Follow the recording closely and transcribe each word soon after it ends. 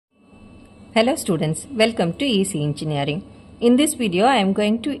Hello students, welcome to EC Engineering. In this video, I am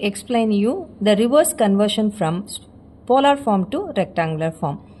going to explain you the reverse conversion from polar form to rectangular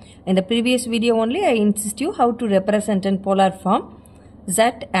form. In the previous video only, I insist you how to represent in polar form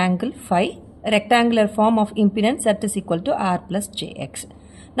Z angle phi, rectangular form of impedance Z is equal to R plus JX.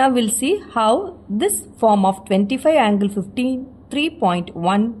 Now we'll see how this form of 25 angle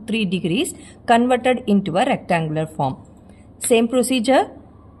 53.13 degrees converted into a rectangular form. Same procedure,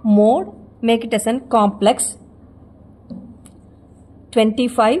 mode, make it as a complex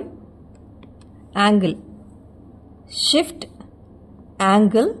 25 angle, shift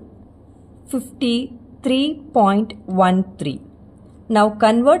angle 53.13. Now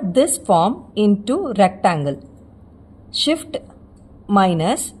convert this form into rectangle. Shift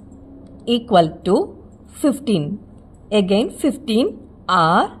minus equal to 15. Again 15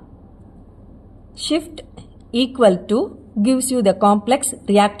 R. Shift equal to gives you the complex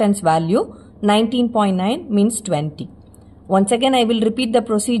reactance value 19.9 means 20. Once again I will repeat the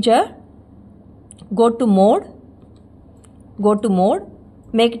procedure. Go to mode,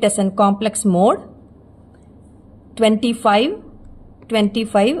 make it as a complex mode 25,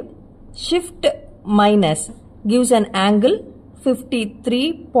 shift minus gives an angle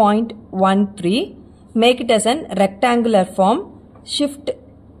 53.13, make it as a rectangular form, shift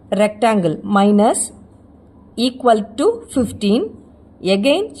rectangle minus equal to 15,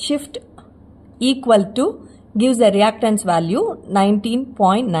 again shift equal to gives the reactance value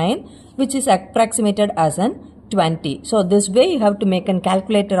 19.9 which is approximated as an 20. So this way you have to make an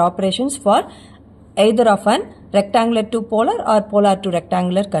calculator operations for either of an rectangular to polar or polar to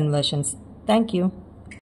rectangular conversions. Thank you.